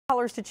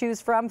colors to choose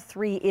from,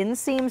 3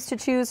 inseams to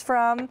choose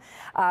from.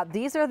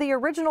 These are the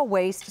original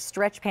waist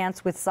stretch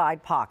pants with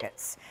side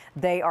pockets.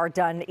 They are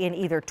done in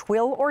either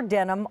twill or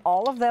denim.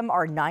 All of them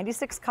are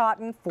 96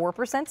 cotton, 4%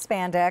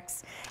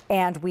 spandex,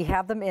 and we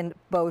have them in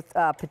both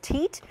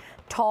petite,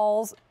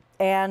 talls,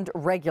 and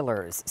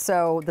regulars.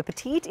 So the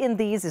petite in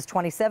these is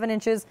 27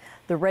 inches,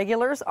 the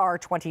regulars are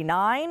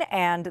 29,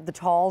 and the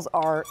talls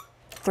are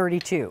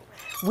 32.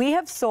 We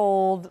have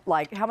sold,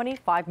 like, how many?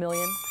 5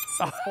 million?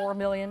 4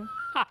 million?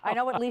 I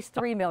know at least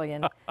 3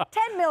 million.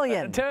 10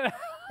 million.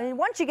 I mean,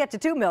 once you get to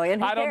 2 million,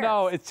 who I don't cares?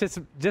 know. It's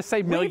just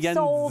say millions. We've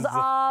sold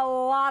a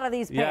lot of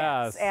these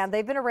pants, Yes. and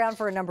they've been around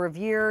for a number of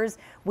years.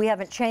 We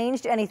haven't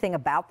changed anything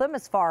about them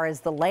as far as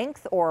the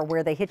length or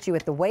where they hit you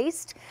at the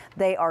waist.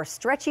 They are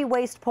stretchy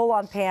waist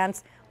pull-on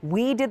pants.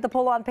 We did the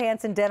pull-on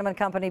pants in Denim &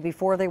 Company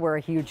before they were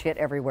a huge hit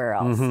everywhere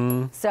else.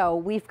 So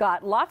we've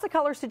got lots of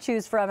colors to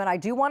choose from, and I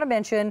do want to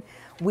mention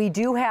we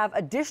do have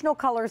additional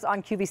colors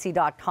on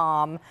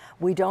QVC.com.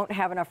 We don't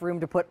have enough room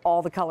to put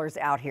all the colors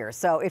out here.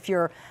 So if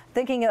you're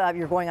thinking of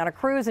you're going on a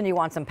cruise and you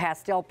want some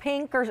pastel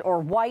pink or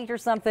white or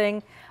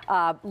something,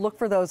 look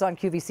for those on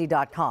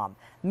QVC.com.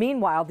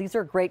 Meanwhile, these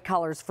are great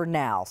colors for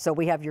now. So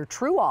we have your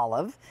true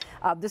olive.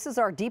 This is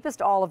our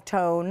deepest olive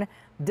tone.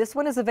 This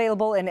one is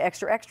available in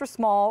extra, extra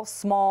small,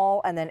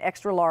 small, and then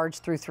extra large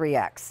through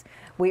 3X.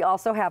 We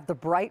also have the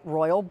bright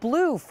royal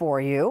blue for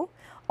you.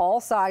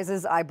 All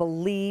sizes, I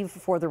believe,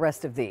 for the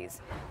rest of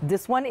these.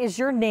 This one is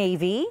your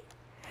navy.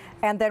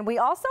 And then we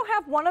also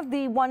have one of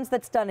the ones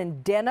that's done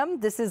in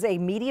denim. This is a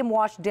medium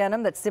wash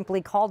denim that's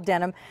simply called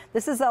denim.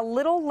 This is a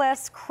little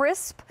less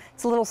crisp,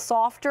 it's a little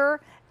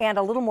softer, and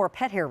a little more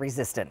pet hair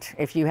resistant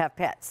if you have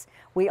pets.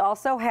 We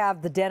also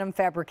have the denim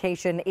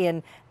fabrication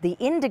in the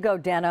indigo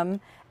denim,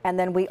 and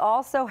then we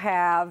also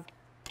have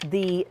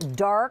the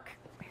dark,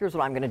 here's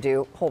what I'm gonna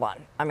do, hold on.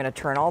 I'm gonna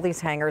turn all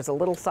these hangers a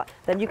little,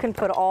 then you can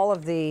put all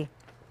of them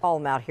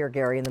out here,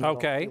 Gary, in the middle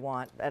if you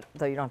want,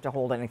 though you don't have to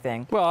hold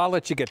anything. Well, I'll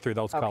let you get through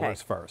those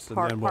colors first. And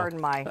then Pardon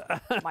my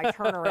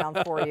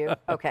turnaround for you.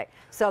 Okay,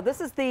 so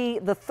this is the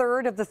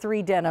third of the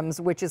 3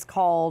 denims, which is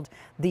called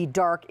the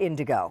dark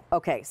indigo.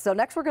 Okay, so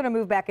next we're going to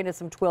move back into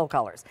some twill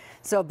colors.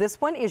 So this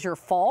one is your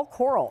fall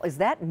coral. Is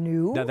that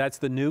new? No, that's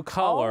the new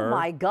color. Oh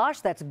my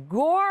gosh, that's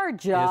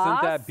gorgeous.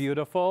 Isn't that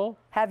beautiful?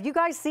 Have you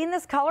guys seen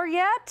this color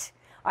yet?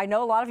 I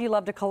know a lot of you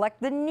love to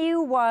collect the new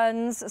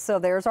ones, so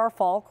there's our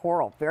fall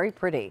coral, very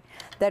pretty.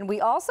 Then we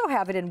also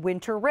have it in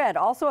winter red,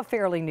 also a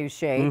fairly new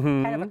shade,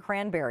 kind of a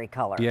cranberry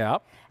color. Yeah.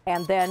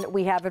 And then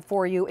we have it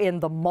for you in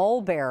the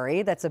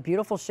mulberry, that's a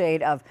beautiful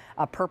shade of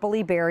a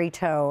purpley berry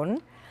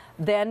tone.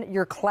 Then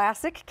your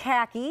classic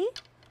khaki.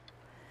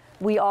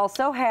 We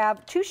also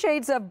have 2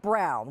 shades of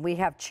brown. We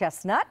have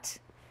chestnut,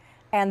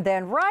 and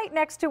then right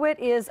next to it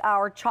is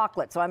our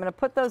chocolate. So I'm gonna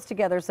put those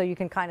together so you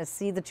can kind of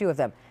see the 2 of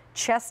them.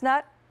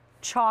 Chestnut,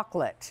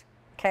 chocolate,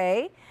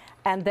 okay?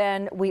 And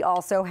then we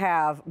also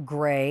have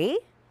gray,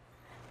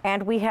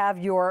 and we have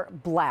your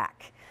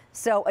black.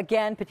 So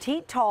again,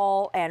 petite,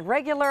 tall, and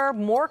regular.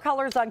 More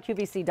colors on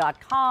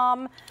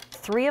QVC.com.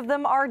 3 of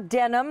them are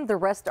denim. The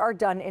rest are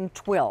done in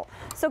twill.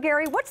 So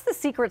Gary, what's the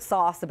secret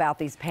sauce about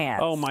these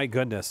pants? Oh my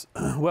goodness.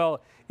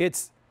 Well,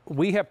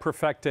 we have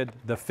perfected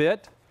the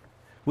fit,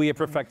 we have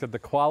perfected the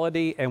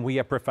quality, and we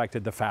have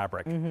perfected the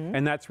fabric.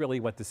 And that's really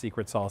what the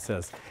secret sauce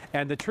is.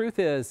 And the truth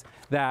is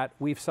that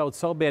we've sold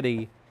so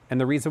many, and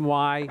the reason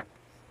why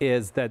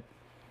is that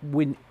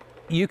when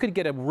you could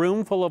get a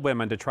room full of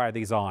women to try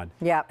these on,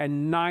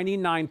 and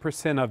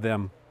 99% of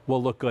them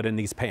will look good in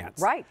these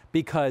pants. Right.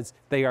 Because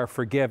they are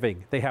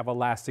forgiving, they have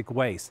elastic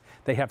waist,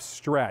 they have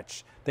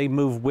stretch, they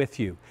move with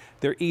you.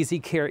 They're easy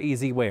care,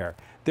 easy wear.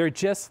 They're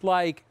just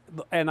like,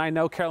 and I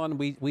know, Carolyn,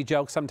 we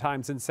joke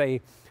sometimes and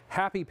say,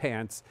 happy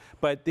pants,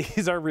 but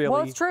these are really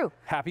well, it's true.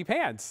 Happy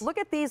pants. Look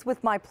at these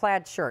with my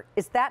plaid shirt.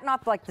 Is that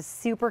not like the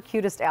super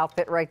cutest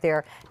outfit right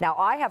there? Now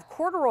I have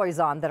corduroys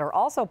on that are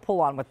also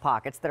pull-on with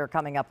pockets that are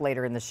coming up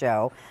later in the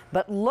show,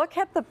 but look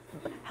at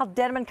how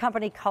Denim &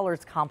 Company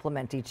colors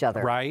complement each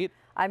other. Right.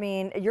 I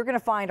mean, you're gonna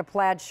find a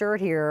plaid shirt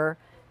here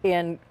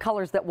in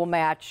colors that will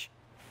match,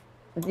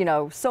 you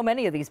know, so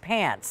many of these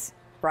pants.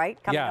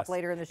 Right? Coming up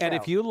later in the show. And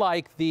if you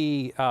like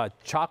the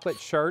chocolate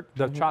shirt,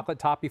 the chocolate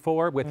top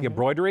before with the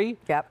embroidery,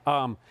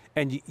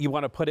 and you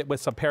want to put it with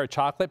some pair of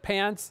chocolate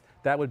pants,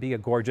 that would be a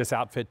gorgeous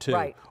outfit too.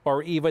 Right.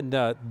 Or even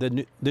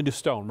the new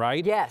stone,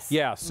 right? Yes.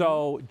 Yeah.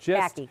 So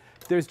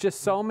there's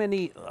just so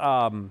many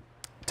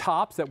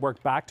tops that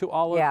work back to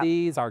all of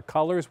these. Our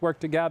colors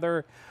work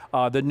together.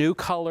 The new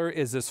color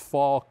is this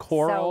fall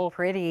coral, so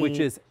pretty, which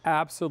is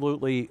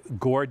absolutely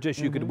gorgeous.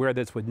 You could wear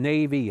this with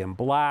navy and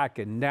black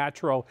and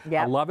natural.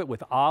 I love it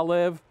with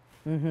olive.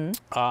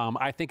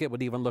 I think it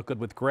would even look good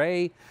with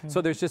gray.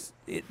 So there's just,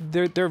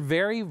 they're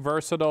very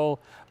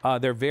versatile.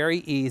 They're very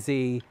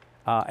easy.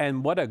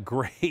 And what a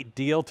great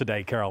deal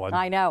today, Carolyn.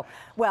 I know.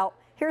 Well,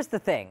 here's the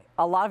thing.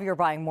 A lot of you are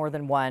buying more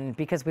than one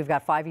because we've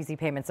got 5 easy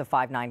payments of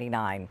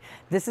 $5.99.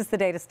 This is the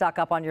day to stock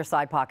up on your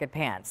side pocket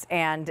pants.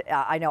 And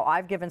I know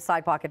I've given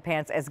side pocket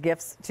pants as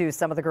gifts to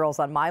some of the girls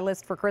on my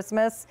list for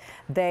Christmas.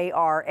 They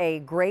are a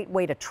great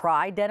way to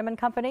try Denim &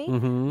 Company.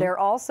 They're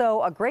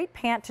also a great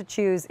pant to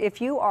choose if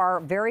you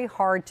are very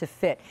hard to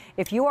fit.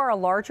 If you are a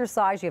larger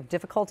size, you have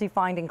difficulty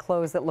finding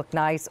clothes that look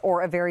nice,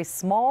 or a very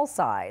small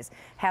size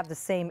have the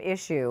same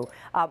issue.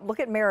 Look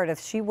at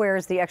Meredith. She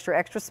wears the extra,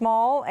 extra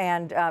small,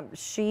 and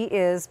she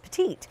is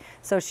petite.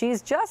 So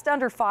she's just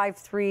under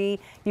 5'3".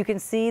 You can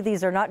see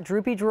these are not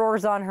droopy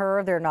drawers on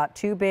her. They're not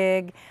too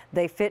big.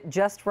 They fit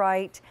just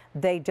right.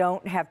 They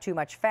don't have too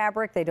much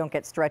fabric. They don't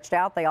get stretched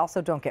out. They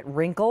also don't get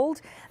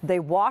wrinkled. They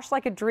wash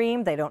like a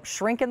dream. They don't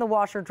shrink in the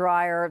washer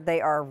dryer.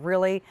 They are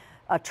really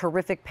a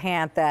terrific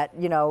pant that,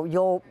 you know,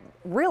 you'll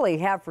really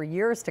have for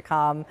years to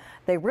come.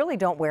 They really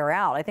don't wear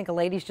out. I think a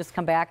ladies just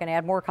come back and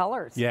add more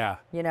colors. Yeah.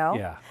 You know?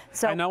 Yeah.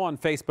 So I know on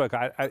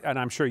Facebook, and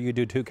I'm sure you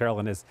do too,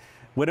 Carolyn, is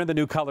when are the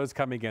new colors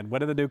coming in?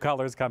 When are the new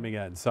colors coming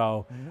in?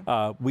 So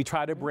we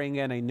try to bring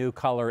in a new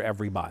color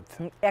every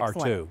month. Excellent.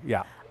 Or two.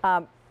 Yeah.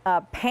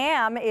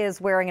 Pam is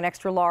wearing an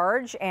extra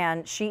large,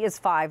 and she is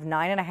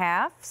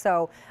 5'9½".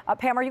 So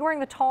Pam, are you wearing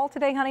the tall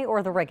today, honey,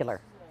 or the regular?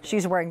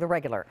 She's wearing the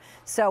regular.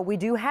 So we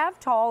do have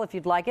tall, if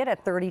you'd like it,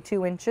 at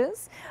 32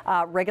 inches.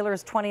 Regular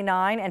is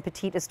 29 and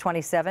petite is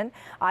 27.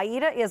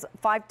 Aida is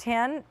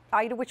 5'10".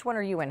 Aida, which one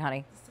are you in,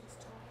 honey?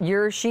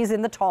 She's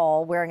in the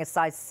tall, wearing a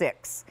size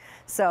 6.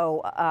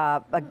 So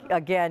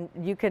again,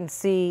 you can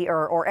see,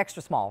 or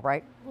extra small,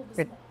 right?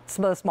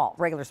 Small,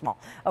 regular small.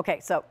 Okay,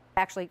 so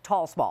actually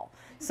tall small.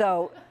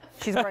 So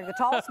she's wearing the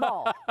tall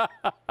small.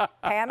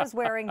 Pam is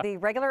wearing the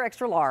regular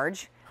extra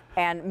large.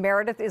 And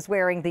Meredith is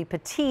wearing the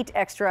petite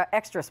extra,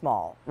 extra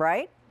small,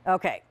 right?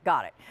 Okay,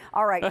 got it.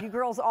 All right, you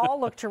girls all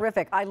look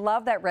terrific. I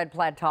love that red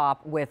plaid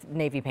top with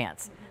navy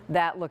pants.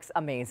 That looks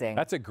amazing.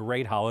 That's a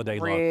great holiday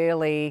look.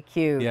 Really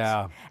cute.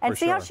 Yeah, and for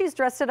see how sure. she's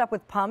dressed it up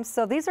with pumps?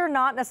 So these are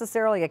not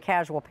necessarily a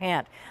casual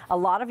pant. A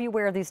lot of you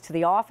wear these to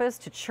the office,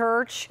 to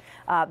church.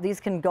 These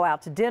can go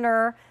out to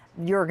dinner.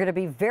 You're going to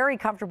be very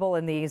comfortable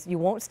in these. You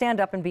won't stand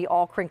up and be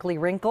all crinkly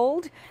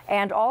wrinkled.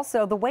 And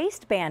also the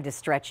waistband is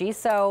stretchy.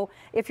 So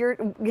if you're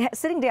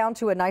sitting down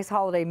to a nice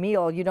holiday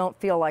meal, you don't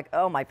feel like,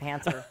 oh, my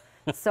pants are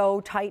so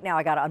tight now,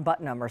 I got to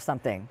unbutton them or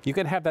something. You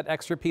can have that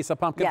extra piece of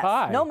pumpkin Yes,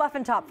 pie. no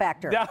muffin top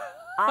factor.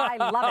 I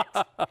love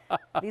it.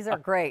 These are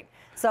great.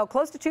 So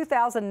close to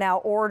 2,000 now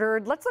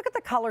ordered. Let's look at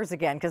the colors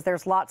again, because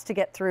there's lots to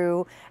get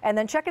through. And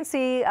then check and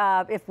see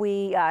if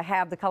we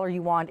have the color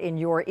you want in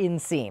your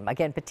inseam.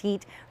 Again,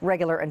 petite,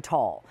 regular, and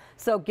tall.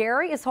 So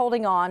Gary is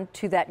holding on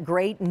to that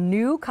great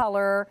new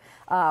color,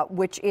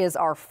 which is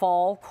our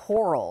fall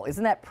coral.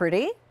 Isn't that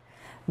pretty?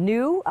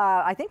 New,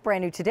 I think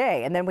brand new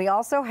today. And then we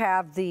also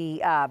have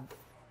the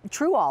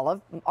True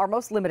Olive, our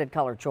most limited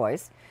color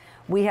choice.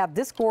 We have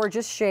this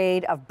gorgeous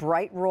shade of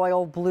bright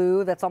royal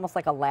blue that's almost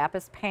like a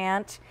lapis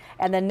pant.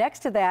 And then next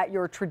to that,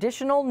 your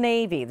traditional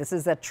navy. This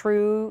is a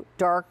true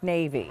dark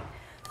navy.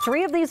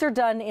 3 of these are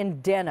done in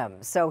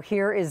denim. So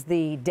here is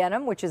the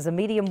denim, which is a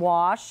medium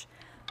wash.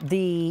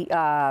 The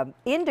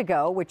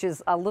indigo, which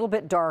is a little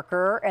bit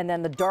darker, and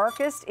then the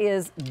darkest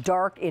is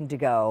dark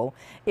indigo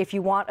if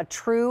you want a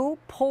true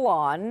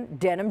pull-on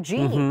denim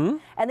jean.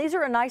 And these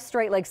are a nice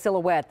straight leg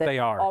silhouette that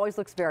always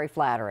looks very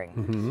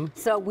flattering.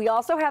 So we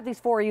also have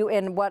these for you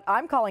in what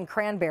I'm calling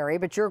cranberry,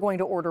 but you're going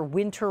to order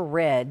winter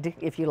red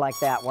if you like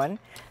that one.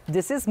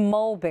 This is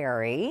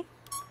mulberry.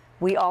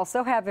 We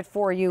also have it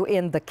for you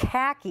in the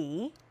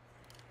khaki.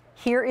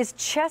 Here is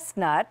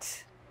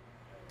chestnut.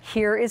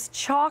 Here is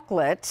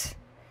chocolate.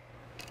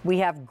 We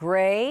have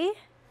gray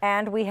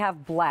and we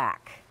have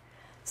black.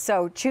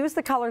 So choose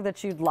the color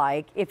that you'd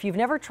like. If you've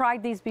never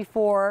tried these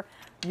before,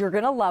 you're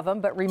going to love them.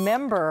 But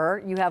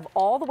remember, you have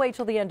all the way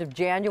till the end of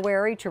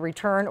January to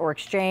return or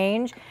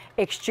exchange.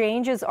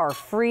 Exchanges are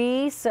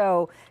free,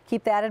 so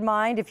keep that in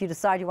mind if you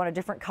decide you want a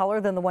different color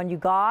than the one you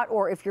got,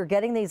 or if you're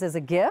getting these as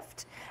a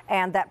gift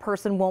and that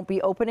person won't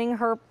be opening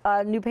her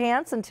new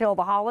pants until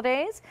the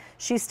holidays.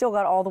 She's still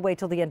got all the way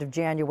till the end of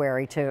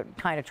January to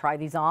kind of try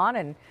these on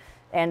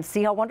and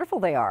see how wonderful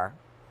they are.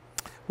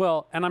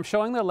 Well, and I'm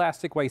showing the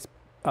elastic waist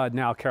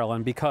now,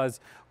 Carolyn, because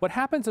what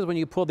happens is when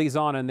you pull these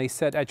on and they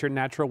sit at your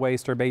natural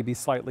waist or maybe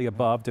slightly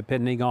above,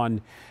 depending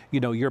on, you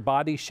know, your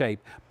body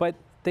shape, but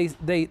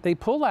they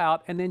pull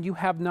out and then you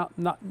have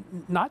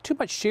not too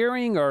much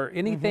shearing or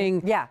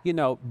anything, you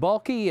know,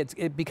 bulky.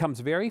 It becomes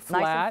very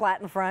flat. Nice and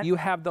flat in front. You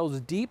have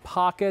those deep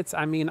pockets.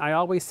 I mean, I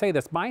always say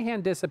this, my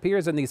hand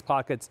disappears in these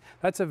pockets.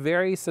 That's a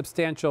very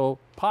substantial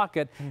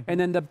pocket. And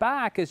then the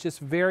back is just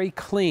very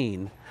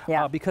clean.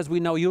 Because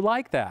we know you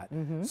like that.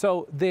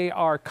 So they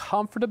are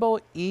comfortable,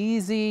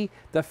 easy.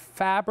 The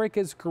fabric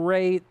is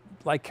great.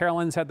 Like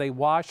Carolyn said, they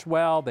wash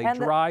well, they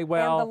dry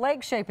well. And the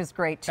leg shape is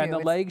great too. And the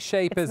leg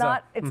shape is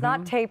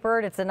not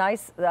tapered. It's a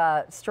nice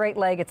straight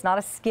leg. It's not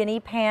a skinny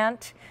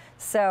pant.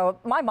 So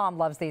my mom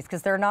loves these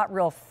because they're not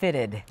real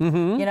fitted. You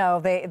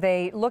know,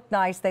 they look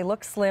nice, they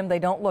look slim, they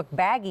don't look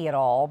baggy at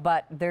all,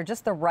 but they're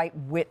just the right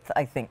width,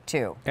 I think,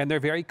 too. And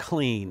they're very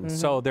clean,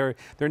 so they're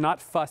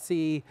not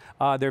fussy.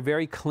 They're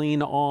very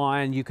clean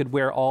on. You could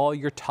wear all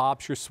your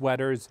tops, your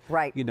sweaters,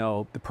 right? You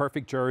know, the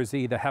perfect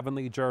jersey, the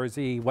heavenly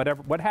jersey,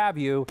 whatever, what have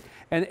you,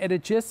 and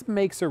it just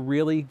makes a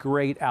really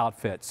great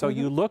outfit. So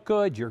you look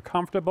good, you're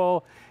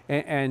comfortable,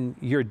 and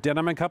you're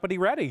Denim & Company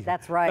ready.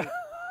 That's right.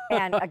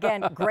 And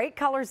again, great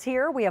colors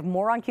here. We have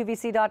more on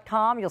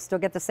QVC.com. You'll still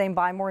get the same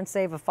buy more and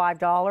save of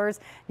 $5.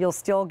 You'll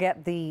still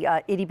get the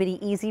itty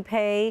bitty easy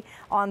pay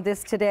on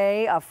this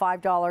today of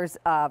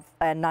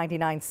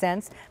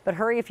 $5.99. But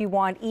hurry if you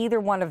want either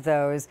one of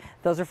those.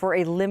 Those are for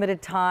a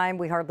limited time.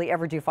 We hardly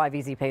ever do 5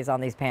 easy pays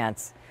on these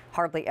pants.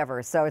 Hardly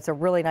ever. So it's a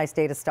really nice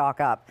day to stock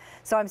up.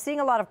 So I'm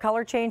seeing a lot of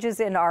color changes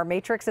in our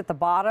matrix at the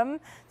bottom.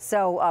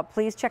 So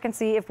please check and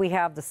see if we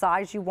have the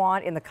size you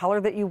want in the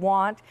color that you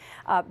want.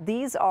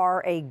 These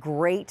are a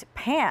great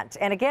pant.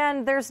 And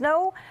again, there's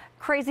no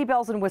crazy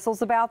bells and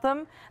whistles about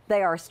them.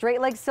 They are a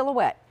straight leg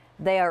silhouette.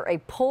 They are a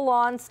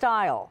pull-on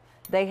style.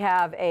 They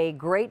have a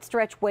great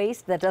stretch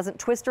waist that doesn't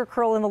twist or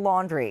curl in the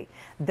laundry.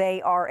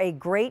 They are a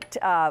great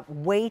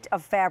weight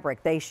of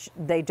fabric.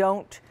 They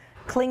don't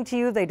cling to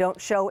you. They don't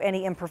show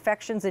any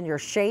imperfections in your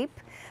shape.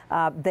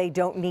 They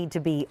don't need to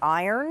be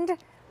ironed.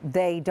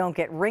 They don't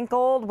get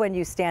wrinkled when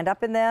you stand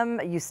up in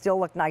them. You still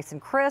look nice and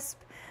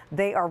crisp.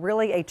 They are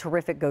really a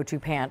terrific go-to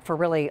pant for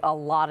really a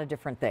lot of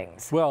different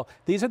things. Well,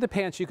 these are the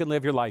pants you can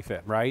live your life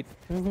in, right?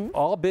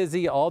 All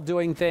busy, all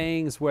doing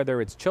things,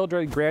 whether it's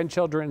children,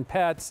 grandchildren,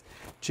 pets,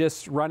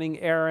 just running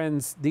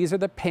errands. These are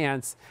the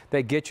pants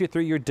that get you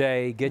through your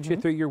day, get you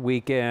through your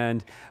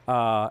weekend.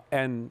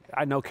 And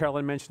I know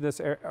Carolyn mentioned this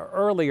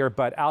earlier,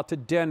 but out to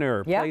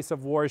dinner, place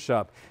of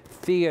worship,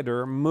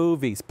 theater,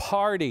 movies,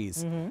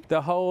 parties,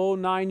 the whole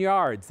 9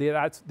 yards.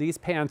 These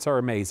pants are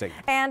amazing.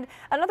 And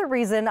another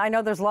reason, I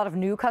know there's a lot of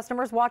new customers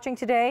watching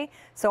today,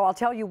 so I'll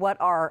tell you what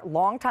our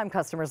longtime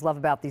customers love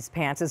about these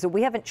pants is that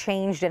we haven't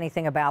changed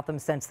anything about them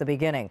since the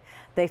beginning.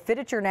 They fit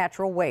at your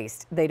natural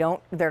waist. They're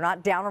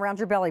not down around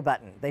your belly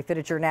button. They fit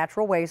at your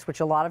natural waist, which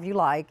a lot of you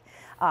like.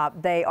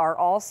 They are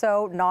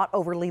also not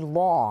overly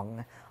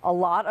long. A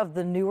lot of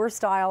the newer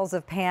styles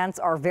of pants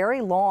are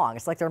very long.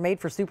 It's like they're made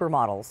for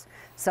supermodels.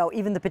 So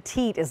even the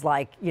petite is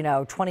like,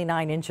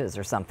 29 inches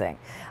or something.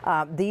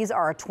 These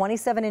are a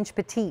 27-inch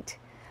petite.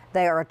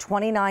 They are a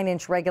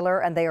 29-inch regular,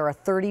 and they are a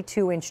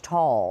 32-inch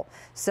tall.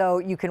 So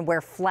you can wear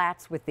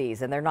flats with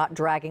these, and they're not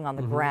dragging on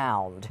the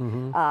ground.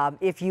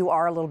 If you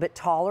are a little bit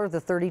taller,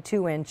 the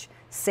 32-inch,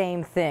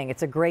 same thing.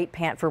 It's a great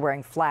pant for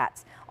wearing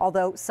flats.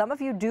 Although some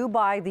of you do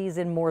buy these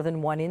in more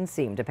than one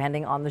inseam,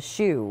 depending on the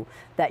shoe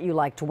that you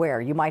like to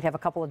wear. You might have a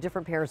couple of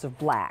different pairs of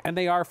black. And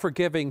they are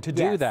forgiving to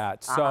do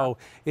that. So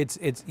it's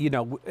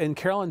and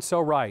Carolyn's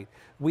so right.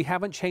 We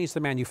haven't changed the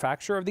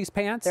manufacturer of these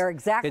pants. They're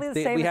exactly the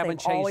same. We haven't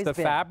changed the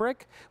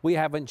fabric. We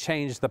haven't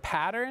changed the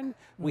pattern.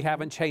 We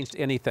haven't changed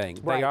anything.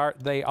 Right.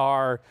 They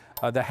are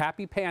the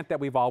happy pant that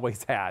we've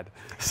always had.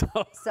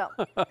 We're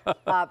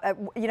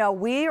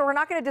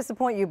not going to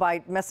disappoint you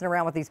by messing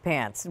around with these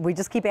pants. We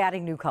just keep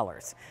adding new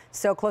colors.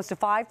 So close to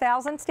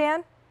 5,000,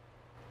 Stan,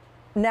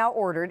 now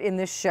ordered in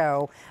this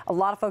show. A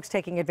lot of folks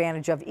taking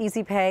advantage of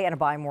easy pay and a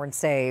buy more and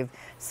save.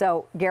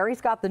 So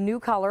Gary's got the new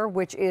color,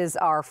 which is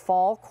our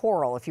fall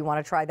coral. If you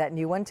want to try that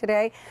new one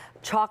today,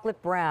 chocolate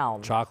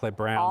brown,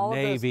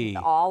 navy,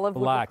 olive.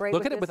 black.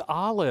 Look at it with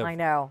olive. I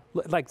know.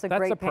 That's a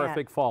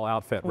perfect fall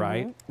outfit,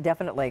 right?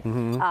 Definitely.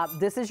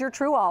 This is your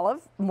true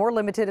olive, more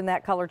limited in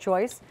that color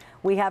choice.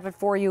 We have it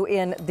for you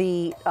in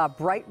the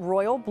bright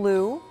royal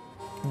blue.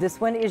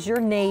 This one is your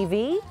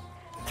navy.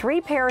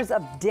 3 pairs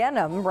of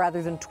denim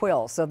rather than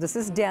twill. So this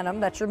is denim,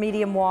 that's your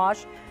medium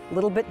wash. A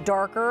little bit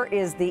darker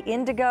is the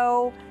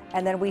indigo,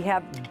 and then we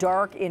have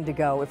dark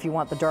indigo if you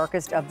want the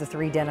darkest of the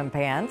 3 denim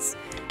pants.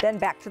 Then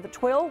back to the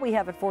twill, we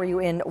have it for you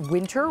in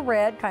winter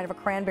red, kind of a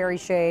cranberry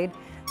shade.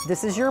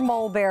 This is your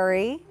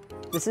mulberry.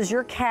 This is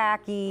your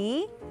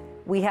khaki.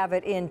 We have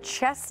it in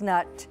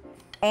chestnut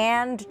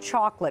and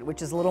chocolate,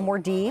 which is a little more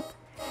deep.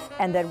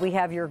 And then we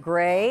have your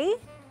gray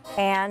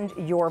and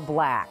your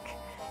black.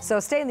 So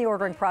stay in the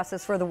ordering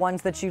process for the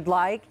ones that you'd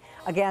like.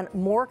 Again,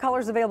 more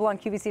colors available on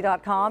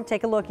QVC.com.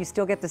 Take a look. You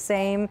still get the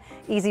same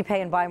easy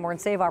pay and buy more and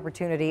save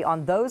opportunity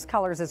on those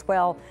colors as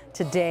well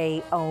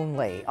today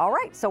only. All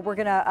right, so we're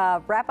going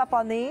to wrap up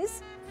on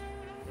these.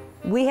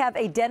 We have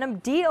a denim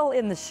deal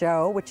in the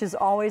show, which is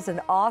always an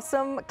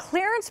awesome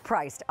clearance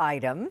priced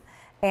item.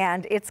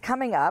 And it's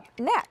coming up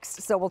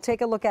next. So we'll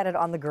take a look at it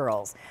on the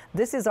girls.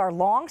 This is our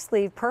long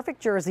sleeve perfect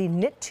jersey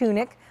knit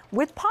tunic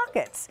with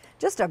pockets.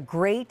 Just a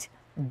great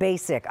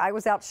basic. I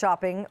was out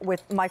shopping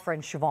with my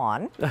friend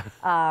Siobhan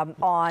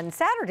on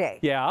Saturday.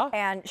 Yeah.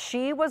 And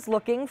she was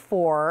looking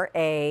for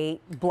a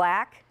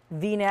black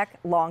V-neck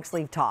long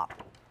sleeve top,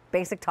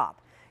 basic top.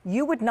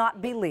 You would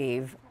not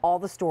believe all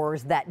the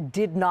stores that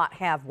did not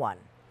have one.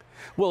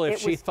 Well, if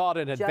she thought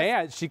in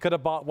advance, she could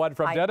have bought one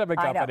from Denim &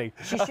 Company.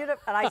 She should have.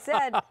 And I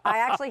said, I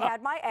actually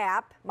had my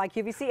app, my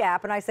QVC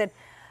app, and I said,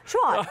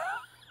 Sean,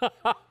 Look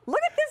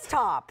at this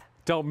top.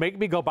 Don't make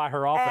me go by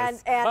her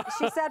office. And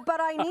she said, but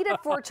I need it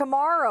for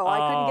tomorrow.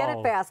 I couldn't get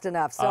it fast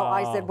enough. So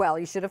I said, well,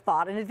 you should have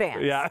thought in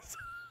advance. Yes.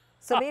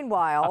 So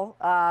meanwhile,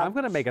 I'm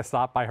going to make a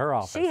stop by her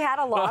office. she had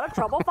a lot of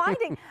trouble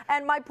finding.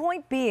 And my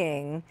point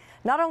being,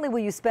 not only will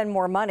you spend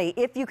more money,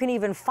 if you can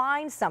even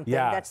find something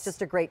that's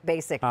just a great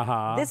basic.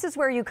 This is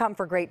where you come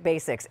for great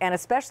basics. And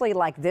especially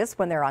like this,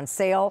 when they're on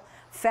sale,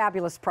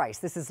 fabulous price.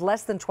 This is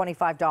less than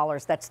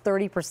 $25. That's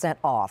 30%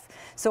 off.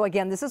 So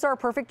again, this is our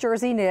perfect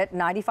jersey knit,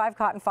 95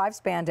 cotton, 5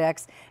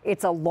 spandex.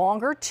 It's a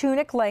longer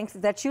tunic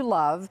length that you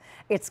love.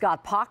 It's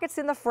got pockets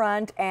in the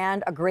front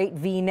and a great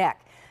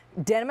V-neck.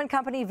 Denim &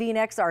 Company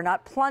V-necks are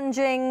not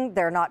plunging,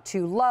 they're not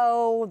too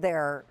low,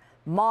 they're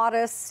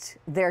modest.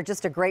 They're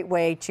just a great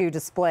way to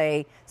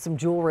display some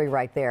jewelry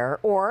right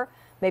there, or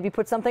maybe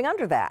put something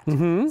under that.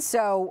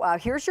 So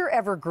here's your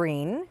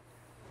evergreen.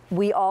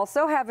 We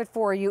also have it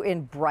for you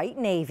in bright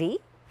navy.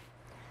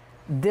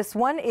 This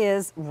one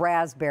is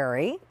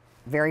raspberry,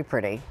 very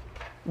pretty.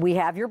 We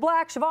have your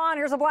black. Siobhan,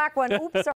 here's a black one. Oops, sorry.